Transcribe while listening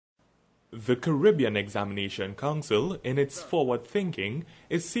The Caribbean Examination Council, in its forward thinking,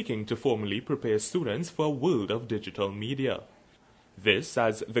 is seeking to formally prepare students for a world of digital media. This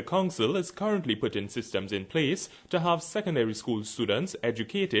as the Council is currently putting systems in place to have secondary school students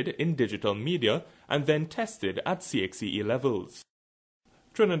educated in digital media and then tested at CXCE levels.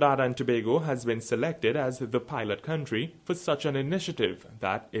 Trinidad and Tobago has been selected as the pilot country for such an initiative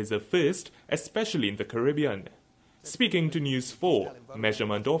that is a first, especially in the Caribbean. Speaking to News 4,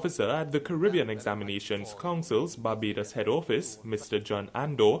 Measurement Officer at the Caribbean Examinations Council's Barbados head office, Mr. John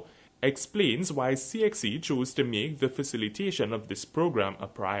Andor, explains why CXC chose to make the facilitation of this program a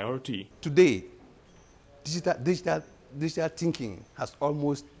priority. Today, digital thinking has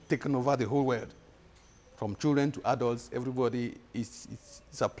almost taken over the whole world. From children to adults, everybody is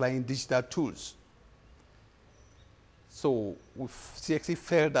applying digital tools. So CXC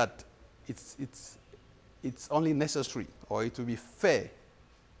felt that it's only necessary, or it will be fair,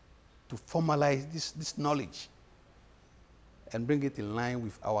 to formalize this knowledge and bring it in line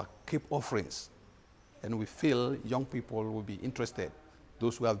with our CAPE offerings. And we feel young people will be interested.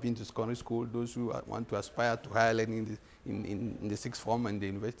 Those who have been to secondary school, those who want to aspire to higher learning in the sixth form and the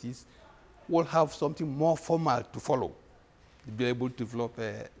universities, will have something more formal to follow. They'll be able to develop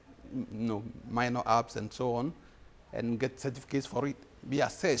minor apps and so on, and get certificates for it, be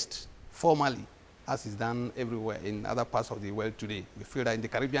assessed formally, as is done everywhere in other parts of the world today. We feel that in the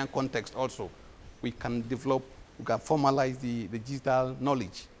Caribbean context also, we can formalize the digital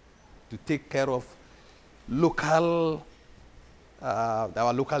knowledge to take care of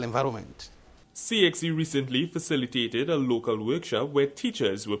our local environment. CXC recently facilitated a local workshop where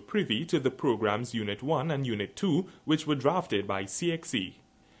teachers were privy to the program's Unit 1 and Unit 2, which were drafted by CXC.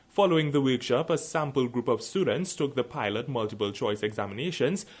 Following the workshop, a sample group of students took the pilot multiple choice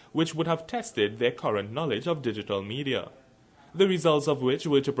examinations, which would have tested their current knowledge of digital media. The results of which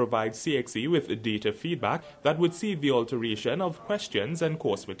were to provide CXC with data feedback that would see the alteration of questions and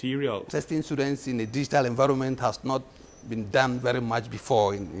course material. Testing students in a digital environment has not been done very much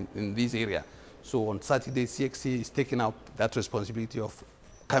before in this area. So on Saturday, CXC is taking up that responsibility of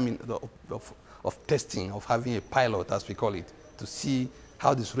testing, of having a pilot, as we call it, to see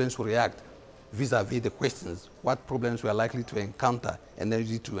how the students will react vis-a-vis the questions, what problems we are likely to encounter, and then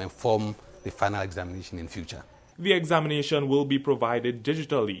to inform the final examination in future. The examination will be provided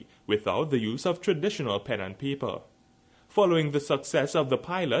digitally, without the use of traditional pen and paper. Following the success of the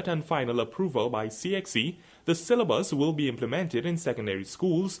pilot and final approval by CXC, the syllabus will be implemented in secondary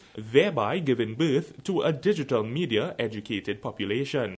schools, thereby giving birth to a digital media educated population.